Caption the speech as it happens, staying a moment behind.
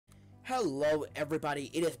Hello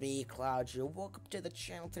everybody, it is me, Cloud here. Welcome to the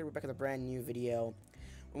channel. Today we're back with a brand new video.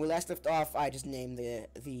 When we last left off, I just named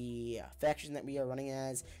the faction that we are running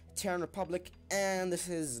as Terran Republic, and this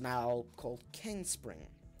is now called King Spring.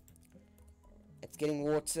 It's getting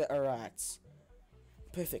water, alright.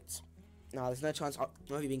 Perfect. Now there's no chance of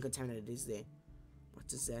you being contaminated, is there? What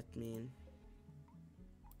does that mean?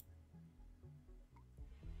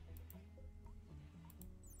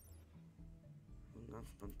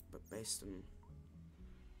 But based on,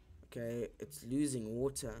 okay, it's losing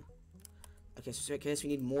water. Okay, so we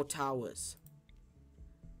need more towers.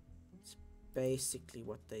 It's basically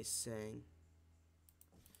what they're saying.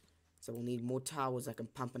 So we'll need more towers that can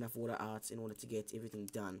pump enough water out in order to get everything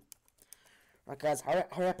done. Right, guys,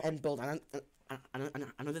 hurry up and build. I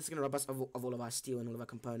know this is gonna rob us of all of our steel and all of our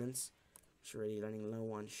components. It's already running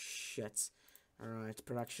low on shit. All right,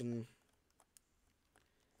 production.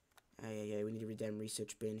 Yeah, we need a damn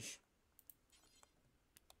research bench.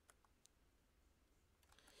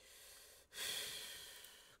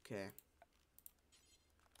 Okay.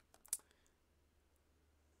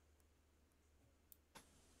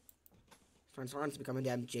 It's starting to become a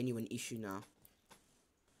damn genuine issue now.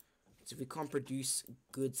 So if we can't produce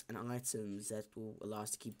goods and items that will allow us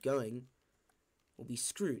to keep going, we'll be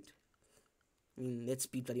screwed. I mean, let's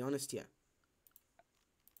be bloody honest here.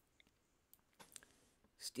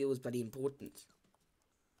 Steel is bloody important.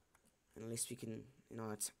 Unless we can, you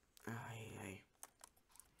know, it's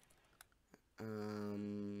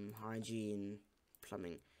hygiene,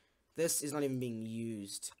 plumbing. This is not even being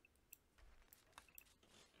used.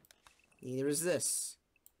 Neither is this.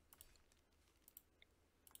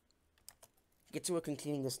 Get to work and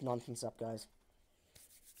cleaning this nonsense up, guys.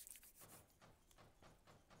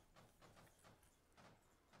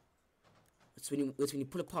 It's when you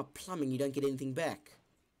pull apart plumbing, you don't get anything back.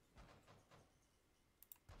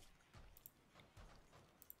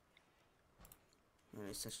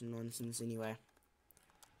 It's such nonsense anyway.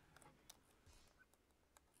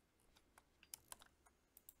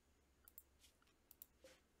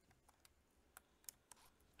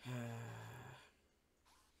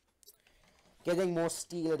 Getting more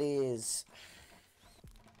steel it is.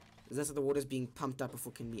 That's how the water's being pumped up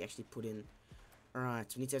before it can be actually put in.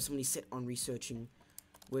 Alright, we need to have somebody set on researching,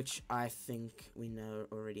 which I think we know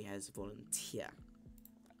already has a volunteer.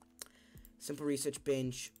 Simple research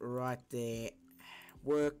bench right there.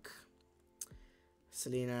 Work.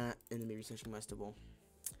 Selena, enemy researching most of all.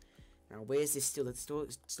 Now, where's this steel? It's still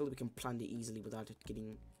we can plunder easily without it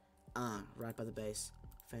getting right by the base.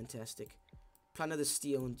 Fantastic. Plunder the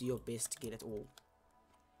steel and do your best to get it all.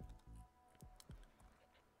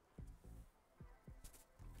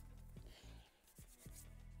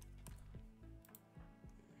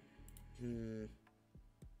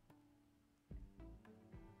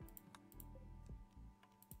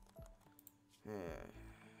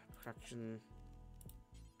 Production.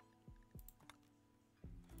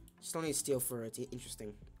 Still need steel for it.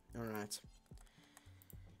 Interesting. Alright.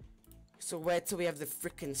 So wait till we have the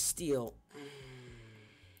frickin' steel.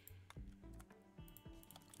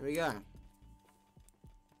 There we go.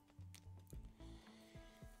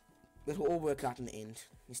 It will all work out in the end.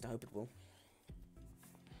 At least I hope it will.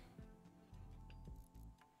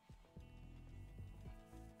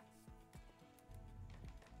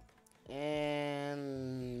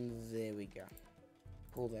 And there we go.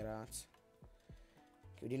 Pull that out.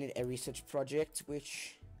 Okay, we do need a research project,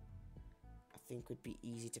 which I think would be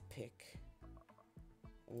easy to pick.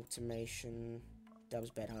 Automation, dubs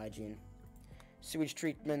bad hygiene, sewage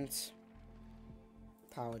treatment,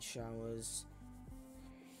 powered showers.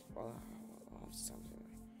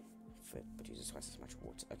 Fit, but uses twice as much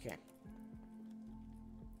water. Okay.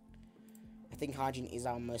 I think hygiene is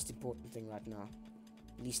our most important thing right now.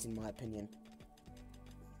 At least in my opinion.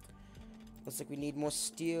 Looks like we need more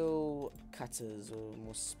steel cutters or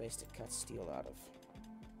more space to cut steel out of.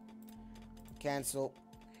 Cancel.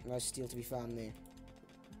 No steel to be found there.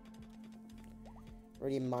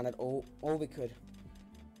 Already mined all we could.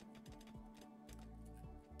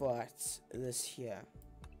 But this here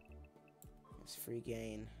is free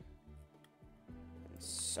gain. And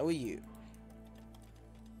so are you.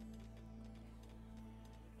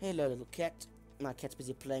 Hello little cat. My cat's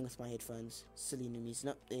busy playing with my headphones. Silly noomies.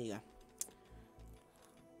 No, there you go.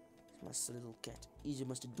 It's my silly little cat. He's the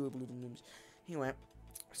most adorable little nooms. Anyway,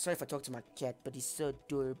 sorry if I talk to my cat, but he's so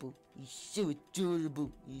adorable. He's so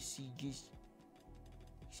adorable. You see this?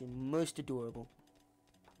 He's the most adorable.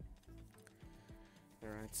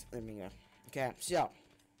 Alright, there we go. Okay, so.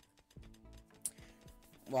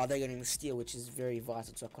 While they're getting the steel, which is very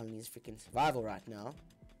vital to our economy's freaking survival right now.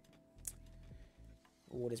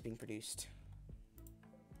 water is being produced.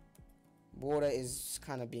 Water is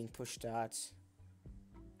kind of being pushed out as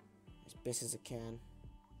best as it can.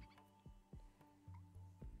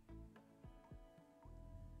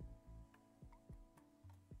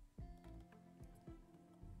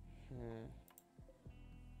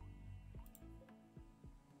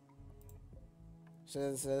 So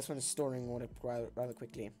this one is storing water rather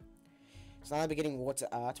quickly. So now we're getting water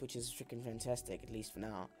out, which is freaking fantastic, at least for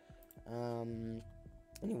now.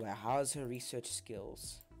 Anyway, how's her research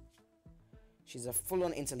skills? She's a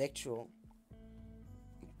full-on intellectual,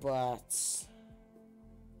 but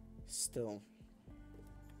still,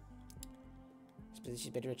 she's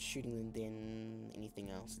better at shooting than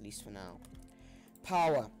anything else, at least for now.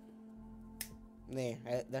 Power. There,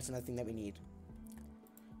 that's another thing that we need.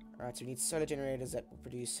 Alright, so we need solar generators that will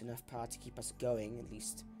produce enough power to keep us going, at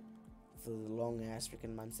least for the long-ass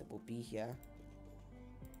freaking months that we'll be here.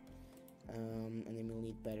 And then we'll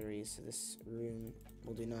need batteries, so this room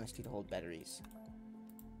will do nicely to hold batteries.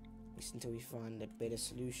 At least until we find a better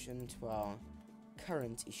solution to our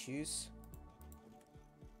current issues.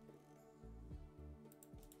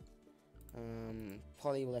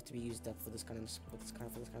 Poly will have to be used up for this kind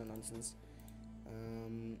of nonsense.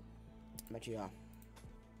 But yeah.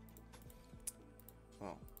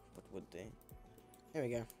 Well, what would they? There we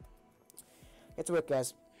go. Get to work,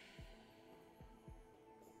 guys.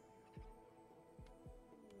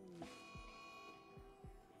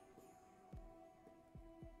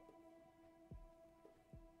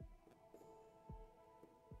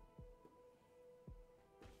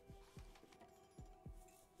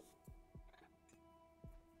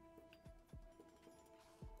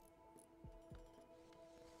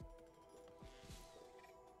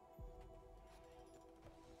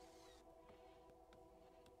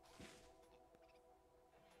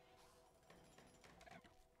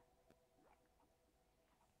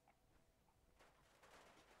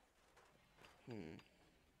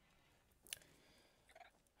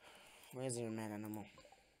 Where's your mad animal?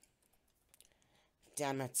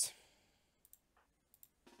 Damn it.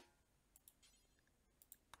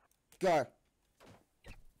 Go.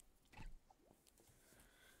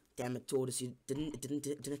 Damn it, Tortoise, you didn't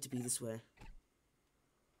have to be this way.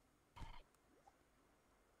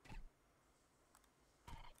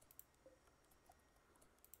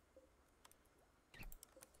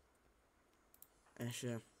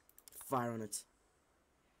 Asher, fire on it.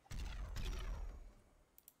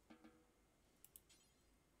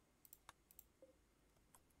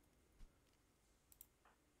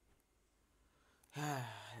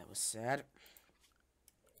 That was sad.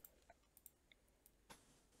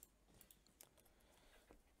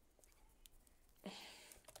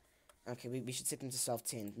 Okay, we should set them to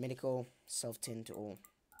self-tend. Medical, self-tend to all.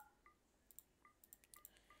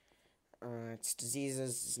 Alright,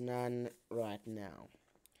 diseases, none right now.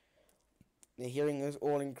 The hearing is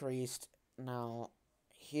all increased. Now,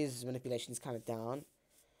 his manipulation is kind of down.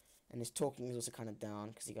 And his talking is also kind of down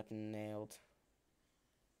because he got nailed.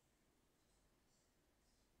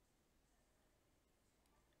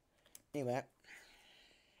 Anyway.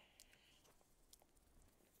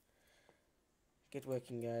 Get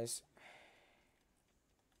working, guys.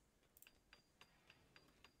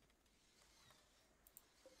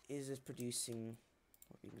 Is it producing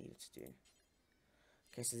what we need it to do?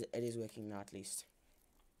 Okay, so it is working now at least.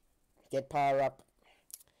 Get power up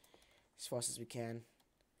as fast as we can.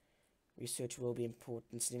 Research will be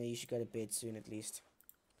important. So you should go to bed soon at least.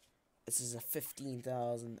 This is a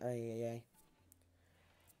 15,000.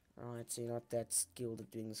 Alright, so you're not that skilled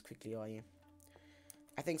at doing this quickly, are you?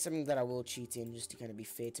 I think something that I will cheat in, just to kind of be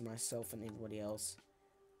fair to myself and everybody else,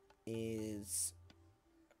 is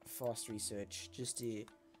fast research, just to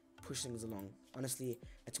push things along. Honestly,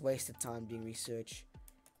 it's wasted time doing research.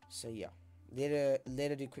 So yeah, let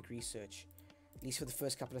her do quick research, at least for the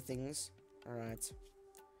first couple of things. Alright.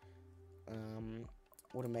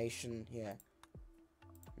 Automation, yeah.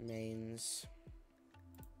 Mains.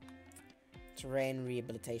 Terrain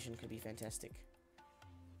rehabilitation could be fantastic.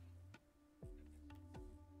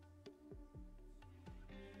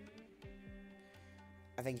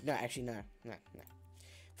 I think, no, actually, no.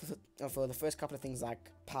 For the first couple of things like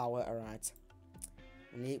power, alright.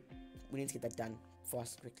 We need to get that done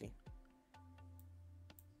fast and quickly.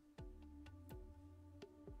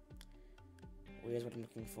 Where's what I'm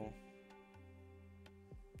looking for?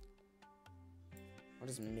 What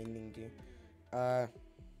does mending do?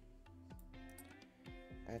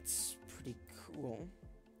 That's pretty cool.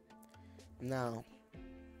 Now,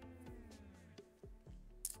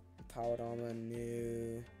 powered armor,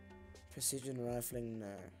 no. Precision rifling,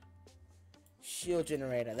 no. Shield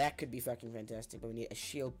generator, that could be fucking fantastic, but we need a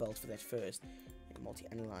shield belt for that first. And a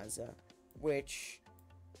multi-analyzer, which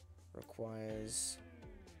requires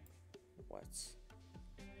what?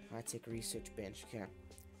 High-tech research bench. Okay.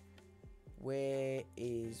 Where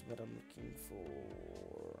is what I'm looking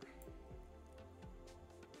for?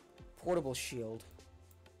 Portable shield.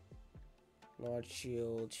 Large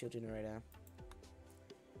shield, shield generator.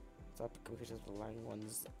 Top quickest of the lying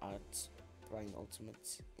ones at Brian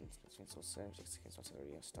Ultimate Intelligence or Service against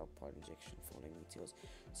artillery or stop pod injection, falling meteors,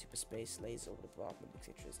 super space, laser department,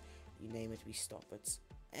 etc. You name it, we stop it.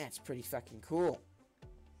 That's pretty fucking cool.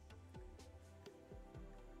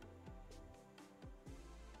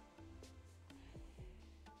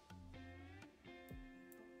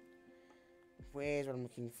 Where's what I'm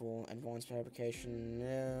looking for? Advanced fabrication,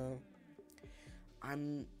 no.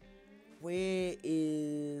 Where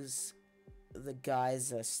is the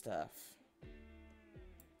geyser stuff?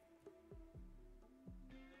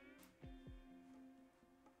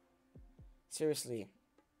 Seriously.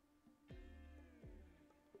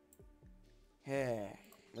 Yeah.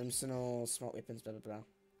 Rimsonal, smart weapons, blah blah blah.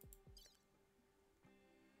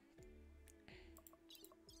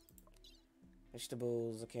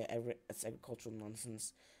 Vegetables, okay, it's agricultural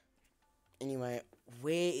nonsense. Anyway,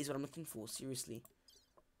 where is what I'm looking for? Seriously.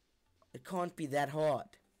 It can't be that hard.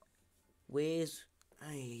 Where's...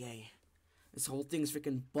 Ay. This whole thing's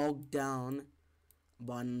freaking bogged down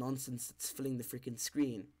by nonsense that's filling the freaking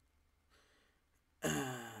screen.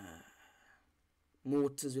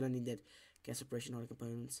 Mortars, we don't need that. Gas separation, auto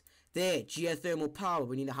components. There, geothermal power.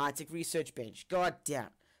 We need a high-tech research bench. God damn.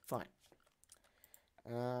 Fine.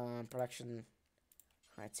 Production.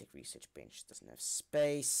 High-tech research bench. Doesn't have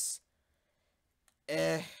space.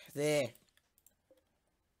 There.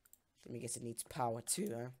 Let me guess it needs power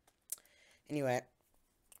too, huh? Anyway.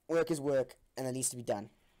 Work is work, and it needs to be done.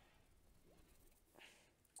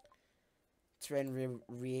 Terrain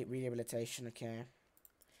rehabilitation, okay.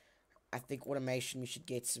 I think automation, we should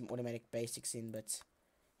get some automatic basics in, but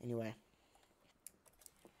anyway.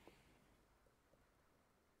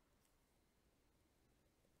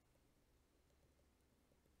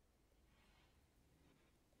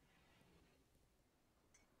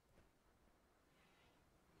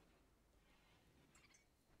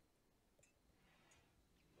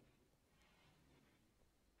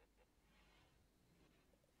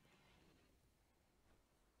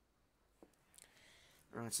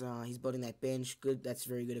 Alright, so he's building that bench. Good, that's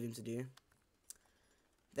very good of him to do.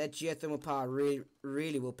 That geothermal power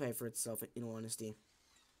really will pay for itself, in all honesty.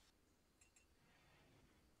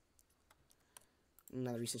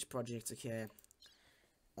 Another research project, okay.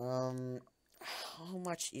 How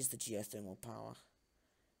much is the geothermal power?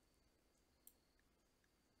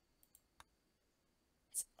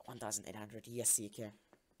 It's 1,800, yes, okay.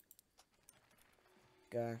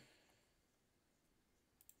 Go.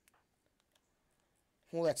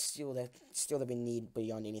 All that steel that we need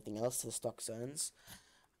beyond anything else to the stock zones,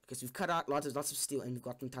 because we've cut out lots of steel and we've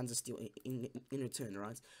gotten tons of steel in return,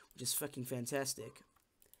 right? Which is fucking fantastic.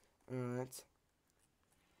 All right.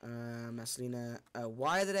 Maslina.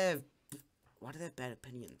 Why do they have bad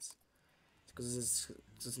opinions? Because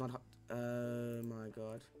it's not hot. Oh my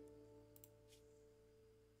god.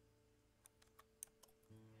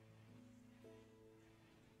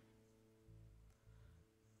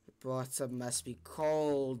 The bathtub must be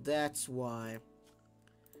cold, that's why.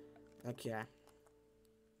 Okay.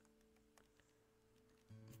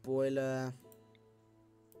 Boiler.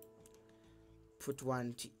 Put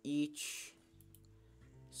one to each.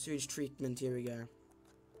 Sewage treatment, here we go.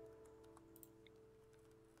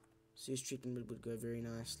 Sewage treatment would go very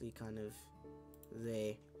nicely, kind of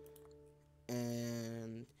there.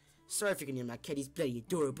 And sorry if you can hear my cat, he's bloody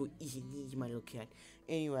adorable. He's my little cat.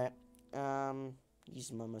 Anyway,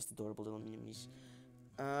 he's my most adorable little enemies.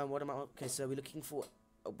 What am I? Okay, so we're looking for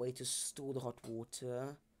a way to store the hot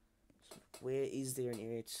water. Where is there an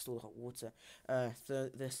area to store the hot water?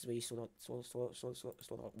 This is where you store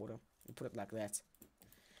the hot water. You put it like that.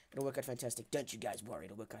 It'll work out fantastic. Don't you guys worry.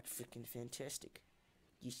 It'll work out freaking fantastic.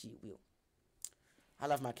 Yes, it will. I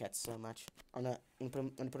love my cat so much. I'm gonna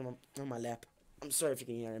put him on my lap. I'm sorry if you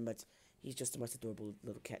can hear him, but he's just the most adorable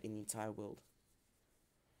little cat in the entire world.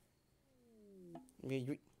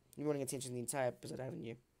 You're wanting attention the entire episode, haven't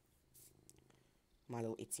you? My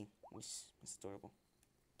little Itsy. It's adorable.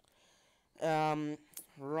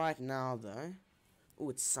 Right now, though... Oh,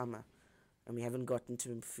 it's summer. And we haven't gotten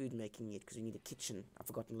to food making yet, because we need a kitchen. I've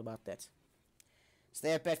forgotten all about that. So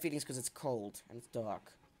they have bad feelings because it's cold, and it's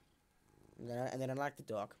dark. And they don't like the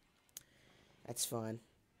dark. That's fine.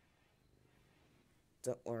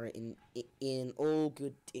 Don't worry, in all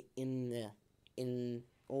good... In in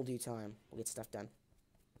all due time, we'll get stuff done.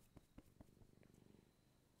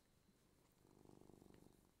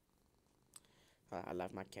 I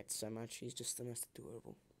love my cat so much. He's just the most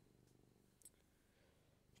adorable.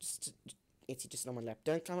 It's just on my lap.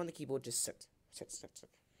 Don't climb on the keyboard. Just sit. Sit.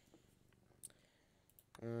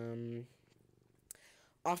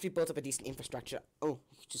 After you built up a decent infrastructure. Oh,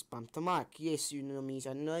 you just bumped the mic. Yes, you know me.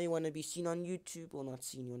 I know you want to be seen on YouTube or not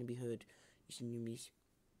seen. You want to be heard. You know me.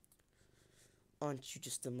 Aren't you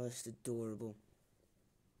just the most adorable?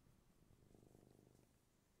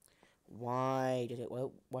 Why did it? Why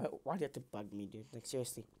did you have to bug me, dude? Like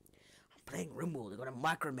seriously, I'm playing Rimworld. I gotta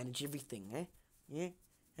micromanage everything, eh? Yeah,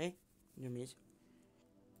 hey, you know me.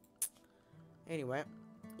 Anyway,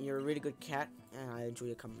 you're a really good cat, and I enjoy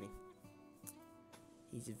your company.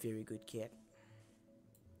 He's a very good cat.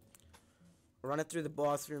 Run it through the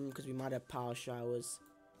bathroom because we might have power showers.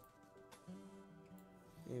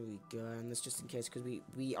 There we go, and that's just in case because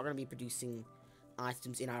we are gonna be producing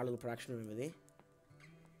items in our little production room over there.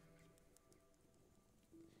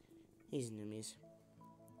 He's enemies.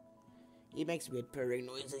 He makes weird purring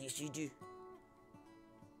noises. Yes, you do.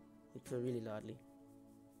 He purr really loudly.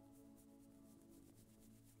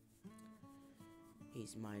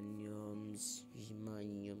 He's my nums. He's my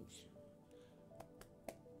nums.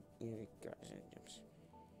 Here we go.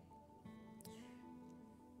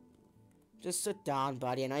 Just sit down,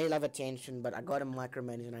 buddy. I know you love attention, but I gotta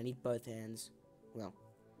micromanage and I need both hands. Well,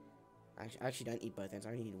 I actually don't need both hands.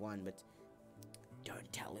 I only need one, but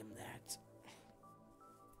don't tell him that.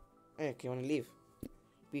 Okay, you wanna leave?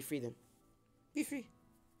 Be free then. Be free.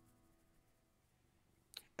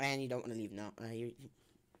 And you don't wanna leave now.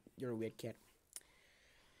 You're a weird cat.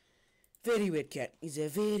 Very weird cat. He's a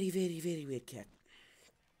very, very, very weird cat.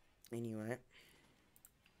 Anyway.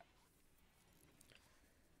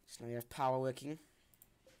 So now you have power working.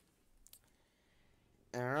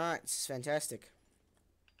 Alright, this is fantastic.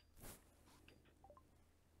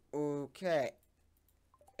 Okay.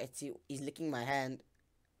 Let's see, he's licking my hand.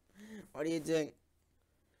 What are you doing?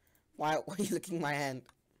 Why are you licking my hand?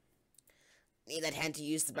 Need that hand to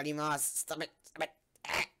use the bloody mouse. Stop it. Stop it.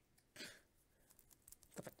 Ah.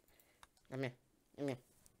 Stop it. Come here. Come here.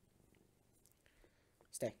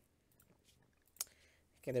 Stay.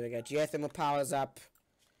 Okay, there we go. Geothermal power's up.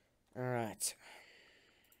 Alright.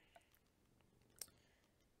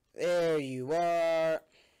 There you are.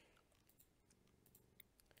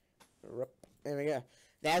 There we go.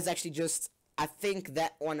 That's actually just... I think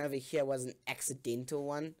that one over here was an accidental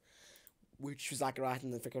one. Which was like right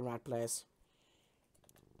in the freaking right place.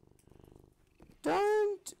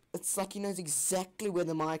 Don't! It's like he knows exactly where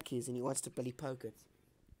the mic is and he wants to bloody poke it.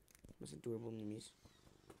 Most adorable news.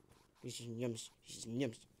 She's yums. She's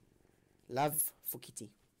yums. Love for kitty.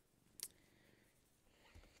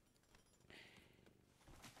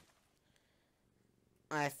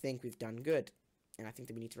 I think we've done good. And I think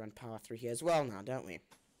that we need to run power through here as well now, don't we?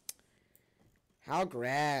 How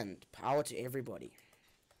grand. Power to everybody.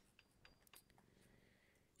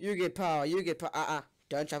 You get power. You get power.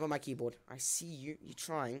 Don't jump on my keyboard. I see you. You're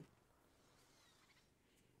trying.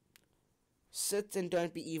 Sit and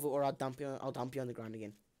don't be evil or I'll dump you on the ground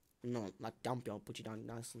again. No, not dump you. I'll put you down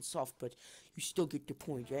nice and soft, but you still get the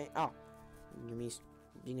point, right? Oh. You're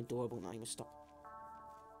being adorable now. You must stop.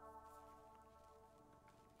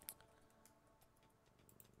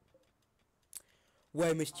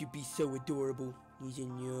 Why must you be so adorable? He's in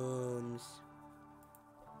yums.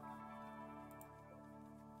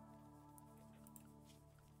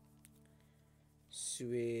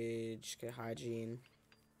 Sewage, okay, hygiene.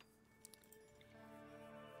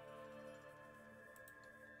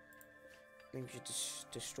 I think we should just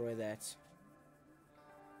destroy that.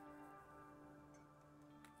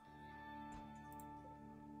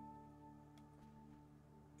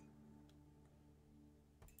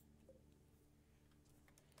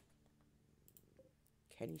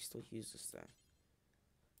 Can you still use this though?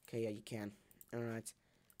 Okay, yeah, you can. Alright.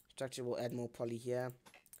 Structure will add more poly here.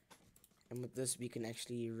 And with this, we can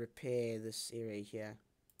actually repair this area here.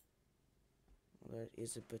 Although it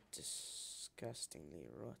is a bit disgustingly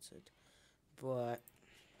rotted. But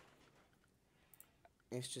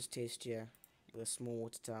let's just test here with a small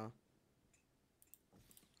water tower.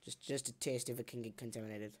 Just to test if it can get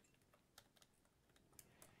contaminated.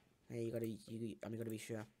 Hey, you gotta be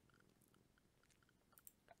sure.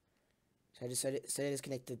 So I just said it is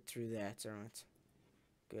connected through that. Alright.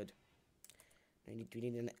 Good. We do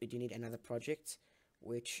need another project,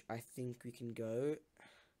 which I think we can go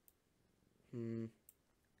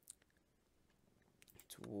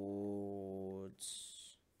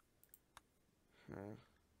towards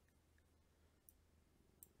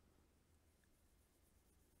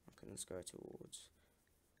Let's go towards.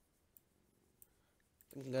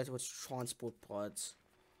 We can go towards transport pods.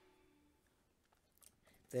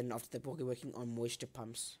 Then after that, we'll be working on moisture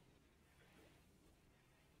pumps.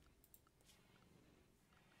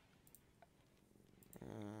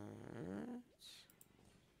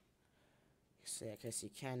 So, okay, so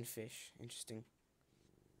you can fish. Interesting.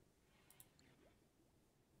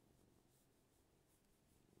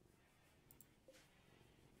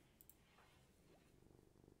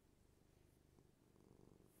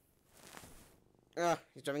 Ah,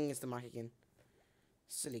 he's driving against the mic again.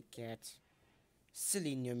 Silly cat.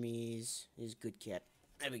 Silly nummies. He's a good cat.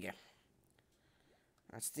 There we go.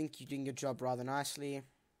 I think you're doing your job rather nicely.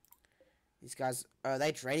 These guys,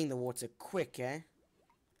 they're draining the water quick, eh?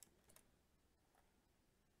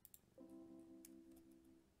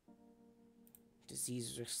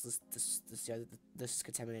 Disease risk. This is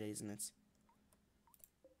contaminated, isn't it?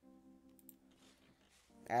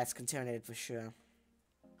 That's contaminated for sure.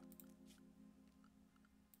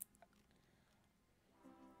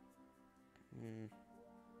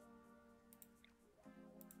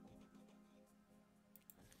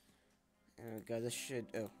 There we go. This should.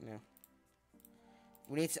 Oh no.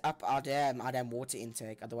 We need to up our damn water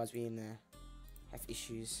intake. Otherwise, we're gonna have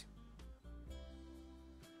issues.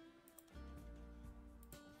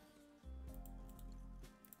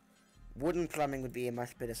 Wooden plumbing would be a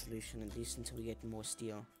much better solution, at least until we get more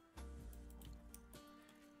steel.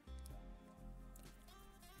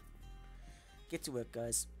 Get to work,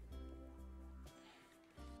 guys.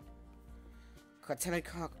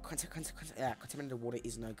 Contaminated water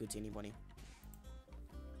is no good to anybody.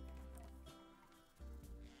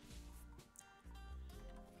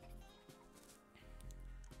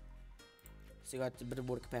 So you got a bit of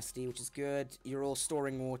water capacity, which is good. You're all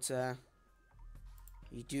storing water.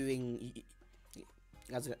 You're doing... You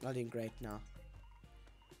guys are not doing great now.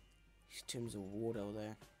 In terms of water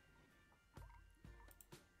there.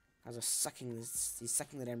 Guys are sucking this... He's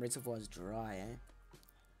sucking the damn reservoirs dry, eh?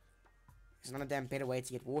 There's not a damn better way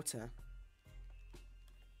to get water.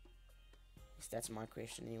 Yes, that's my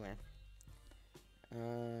question anyway.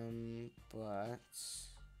 But...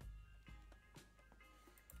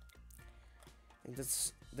 I think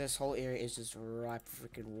this whole area is just ripe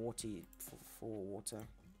freaking water for water.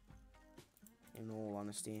 In all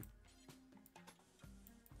honesty.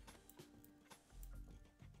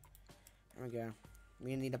 There we go.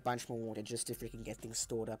 We need a bunch more water just to freaking get things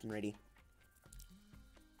stored up and ready.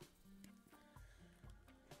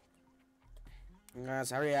 Guys,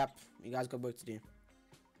 hurry up. You guys got work to do.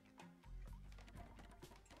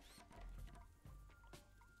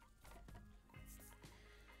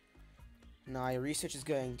 Now, your research is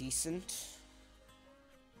going decent.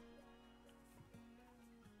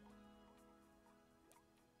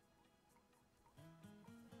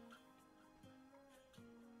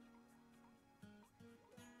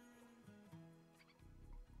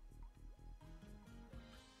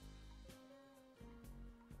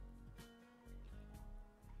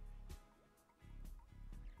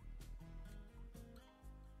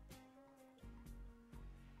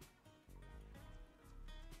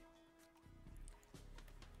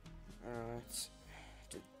 Alright.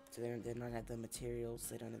 Do they not have the materials?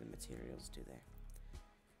 They don't have the materials, do they?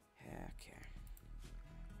 Yeah, okay.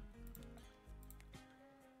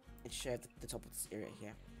 It should have the top of this area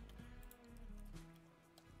here.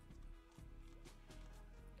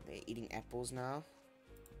 They're eating apples now.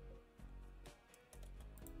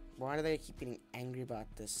 Why do they keep getting angry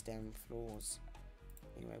about this damn floors?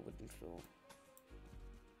 Anyway, wooden floor.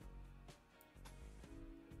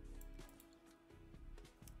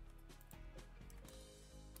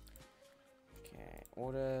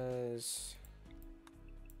 Orders.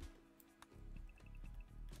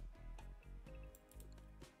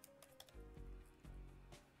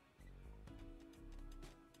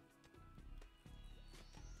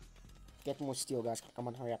 Get more steel, guys. Come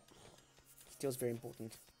on, hurry up. Steel's very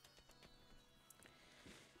important.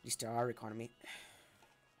 At least to our economy.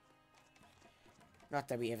 Not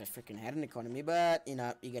that we ever freaking had an economy, but you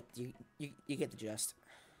know, you get the gist.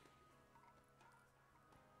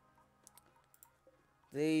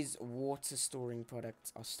 These water storing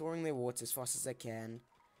products are storing their water as fast as they can.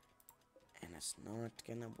 And it's not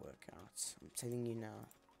gonna work out. I'm telling you now.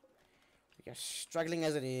 We are struggling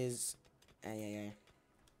as it is.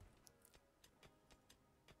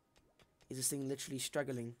 Is this thing literally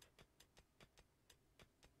struggling?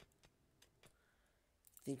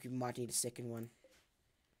 I think we might need a second one.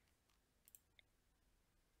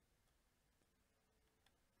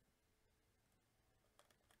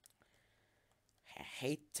 I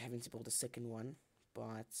hate having to build a second one,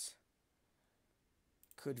 but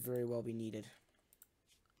Could very well be needed.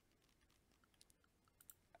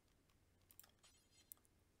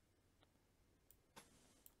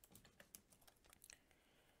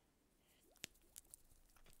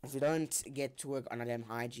 If we don't get to work on our damn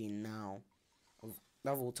hygiene now,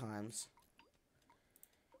 of all times,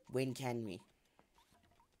 when can we?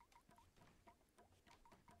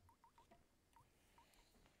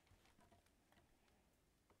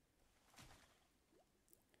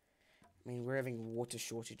 I mean, we're having water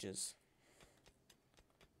shortages.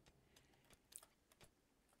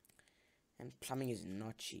 And plumbing is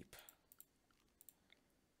not cheap.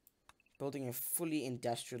 Building a fully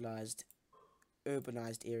industrialized,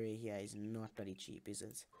 urbanized area here is not bloody cheap, is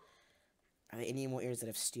it? Are there any more areas that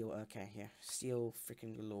have steel? Okay, yeah. Steel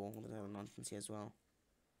freaking galore. All that other nonsense here as well.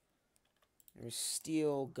 There's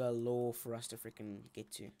steel galore for us to freaking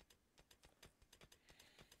get to.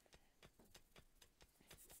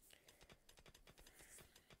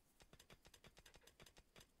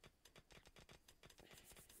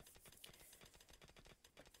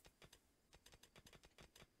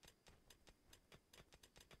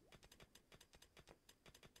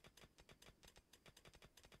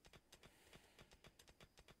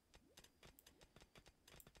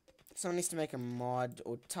 Someone needs to make a mod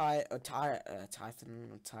or Tyron, I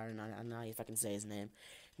don't know if I can say his name.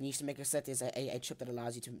 He needs to make a set. There's a chip that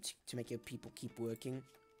allows you to make your people keep working.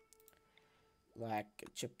 Like a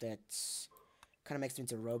chip that kind of makes them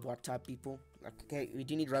into robot type people. Like, okay, we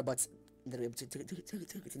do need robots that are able to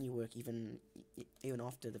continue work even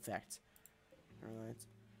after the fact. Alright.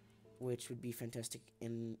 Which would be fantastic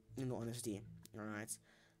in all honesty. Alright.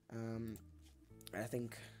 I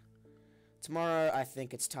think tomorrow, I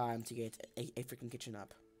think it's time to get a freaking kitchen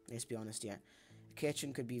up. Let's be honest, yeah. A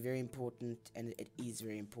kitchen could be very important, and it is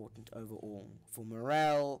very important overall for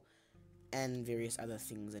morale and various other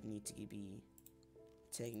things that need to be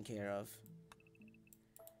taken care of.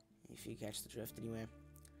 If you catch the drift, anyway.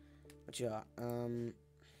 But yeah,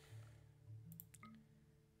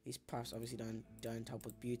 these pipes obviously don't help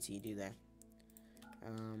with beauty, do they?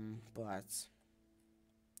 But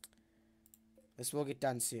this will get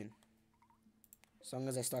done soon. As long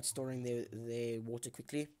as I start storing their water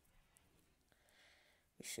quickly,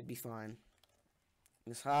 it should be fine.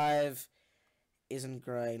 This hive isn't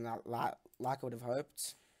growing like I would have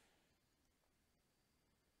hoped.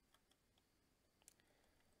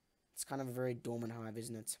 It's kind of a very dormant hive,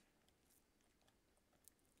 isn't it?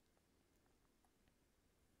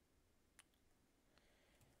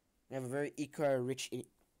 We have a very eco-rich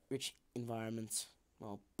environment.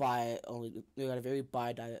 Well, we got a very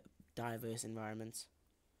biodiverse environment.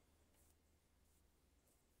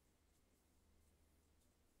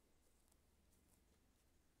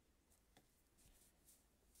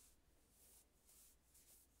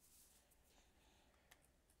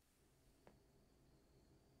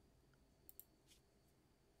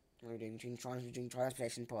 We're doing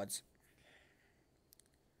transportation pods.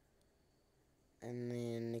 And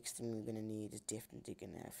then next thing we're gonna need is definitely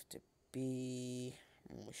gonna have to be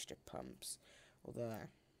moisture pumps. Although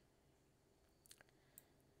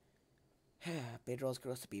bedrolls could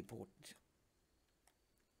also be important.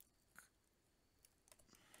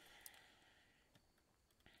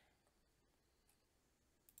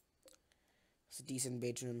 It's a decent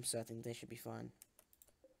bedroom, so I think they should be fine.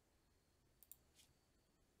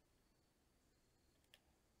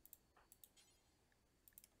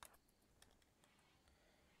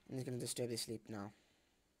 I'm just gonna disturb their sleep now.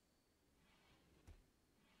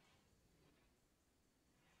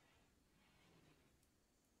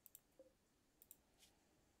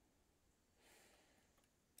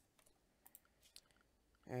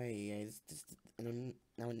 Oh yeah,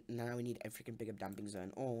 now we need a freaking bigger dumping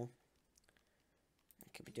zone, or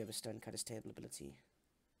could we do have a stone cutter's table ability?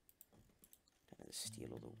 Don't have to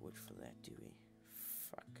steal all the wood for that, do we?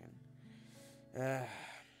 Fucking.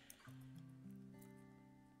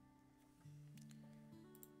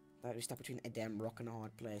 But we're stuck between a damn rock and a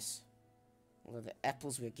hard place. Although the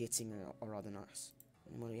apples we're getting are rather nice.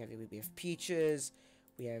 And what do we have here? We have peaches.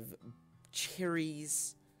 We have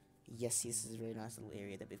cherries. Yes, this is a very nice little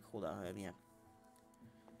area that we've called our home, yeah.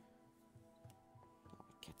 Oh,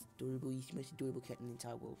 cat's adorable. He's the most adorable cat in the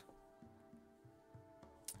entire world.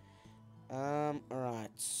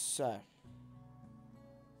 Alright, so.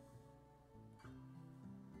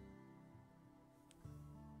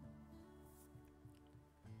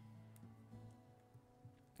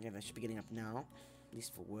 Yeah, they should be getting up now, at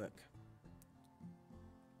least for work.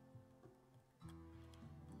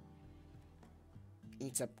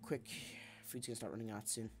 Eats up quick. Food's gonna start running out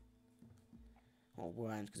soon. Well, we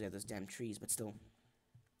won't because they have those damn trees, but still.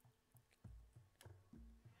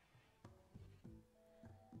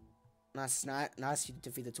 Nice you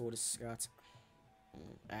defeat the tortoise scout.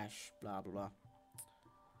 Ash, blah blah blah.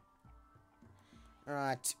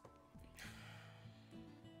 Alright.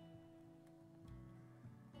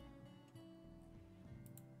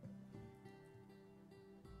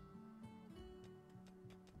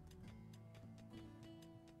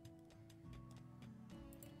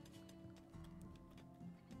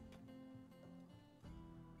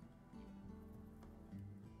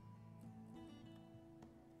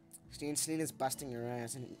 Selena's busting her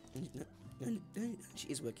ass, and she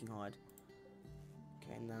is working hard.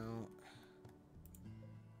 Okay, now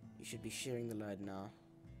you should be sharing the load now.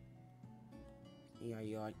 Yeah,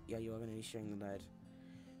 you are going to be sharing the load.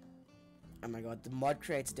 Oh my god, the mod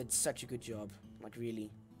creator did such a good job. Like,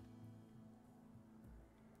 really.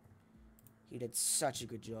 He did such a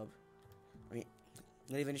good job. I mean,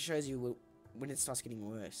 it even shows you when it starts getting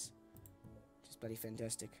worse. Just bloody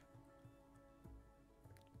fantastic.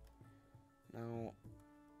 Now,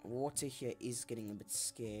 water here is getting a bit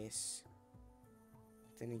scarce.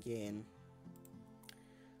 Then again,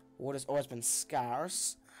 water's always been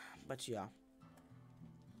scarce, but yeah.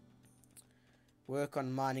 Work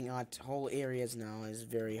on mining out whole areas now is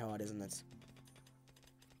very hard, isn't it?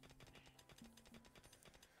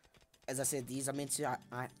 As I said, these are meant to,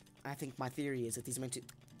 I think my theory is that these are meant to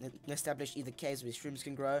establish either caves where shrooms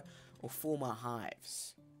can grow, or former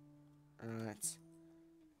hives. Alright.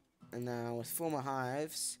 And now with former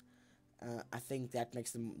hives, I think that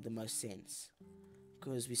makes the most sense,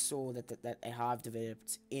 because we saw that a hive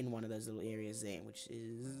developed in one of those little areas there, which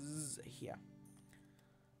is here,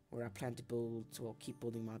 where I plan to build, or keep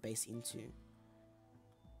building my base into,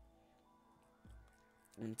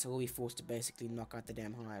 until we're forced to basically knock out the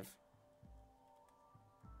damn hive.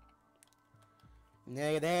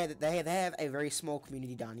 They have a very small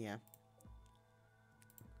community down here.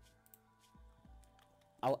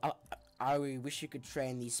 I wish you could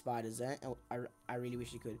train these spiders, eh? I really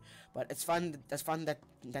wish you could. But it's fun. That's fun that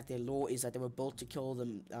their law is that they were built to kill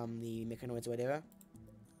them, the mechanoids or whatever.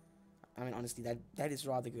 I mean, honestly, that is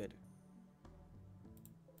rather good.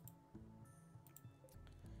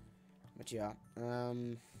 But yeah,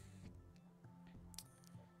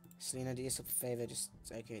 Selena, do yourself a favor. Just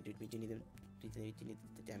okay, dude. We do need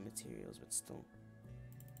the damn materials, but still.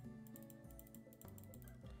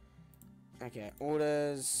 Okay,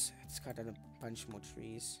 orders. Let's cut down a bunch more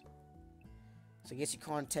trees. So I guess you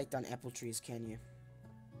can't take down apple trees, can you?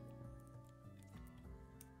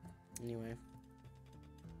 Anyway.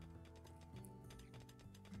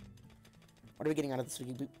 What are we getting out of this?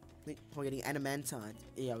 We're getting adamantite.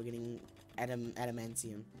 Yeah, we're getting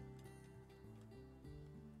adamantium.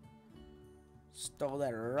 Stole that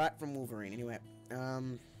right from Wolverine. Anyway,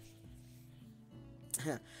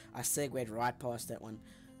 I segued right past that one.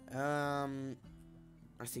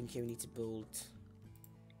 I think here we need to build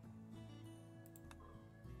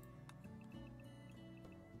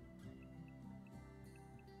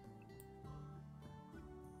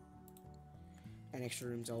an extra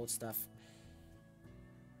room to hold stuff.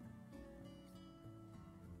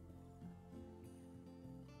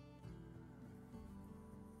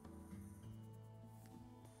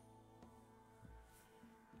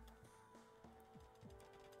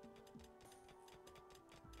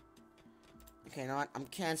 Okay, now I'm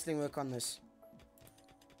cancelling work on this.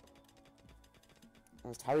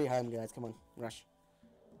 Let's hurry home, guys. Come on, rush.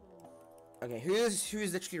 Okay, who's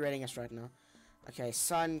literally raiding us right now? Okay,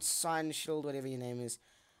 Sun Shield, whatever your name is.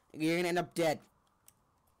 You're gonna end up dead.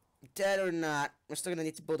 Dead or not, we're still gonna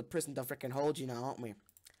need to build a prison to frickin' hold you now, aren't we?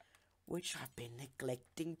 Which I've been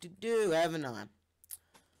neglecting to do, haven't I?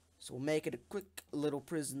 So we'll make it a quick little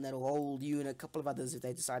prison that'll hold you and a couple of others if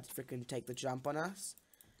they decide to frickin' take the jump on us.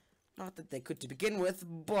 Not that they could to begin with,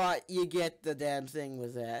 but you get the damn thing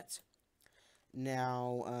with that.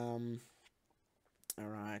 Now,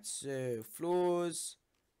 alright, so, floors.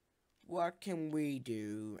 What can we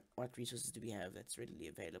do? What resources do we have that's readily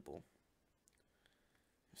available?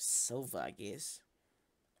 Silver, I guess.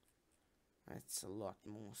 That's a lot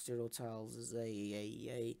more. Stereo tiles is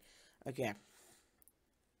a. Okay.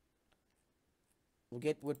 We'll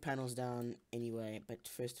get wood panels down anyway, but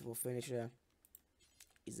first of all, furniture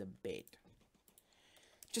is a bed.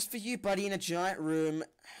 Just for you, buddy, in a giant room.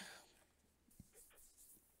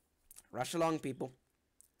 Rush along, people.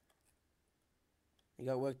 You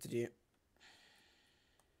got work to do.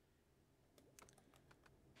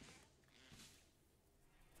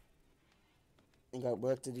 You got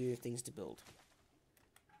work to do, things to build.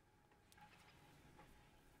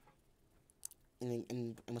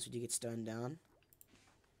 And once we do get stone down,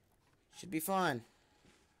 should be fine.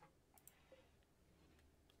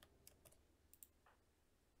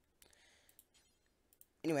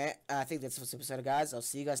 Anyway, I think that's this episode, guys. I'll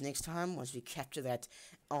see you guys next time once we capture that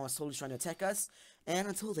soul is trying to attack us. And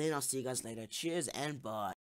until then, I'll see you guys later. Cheers and bye.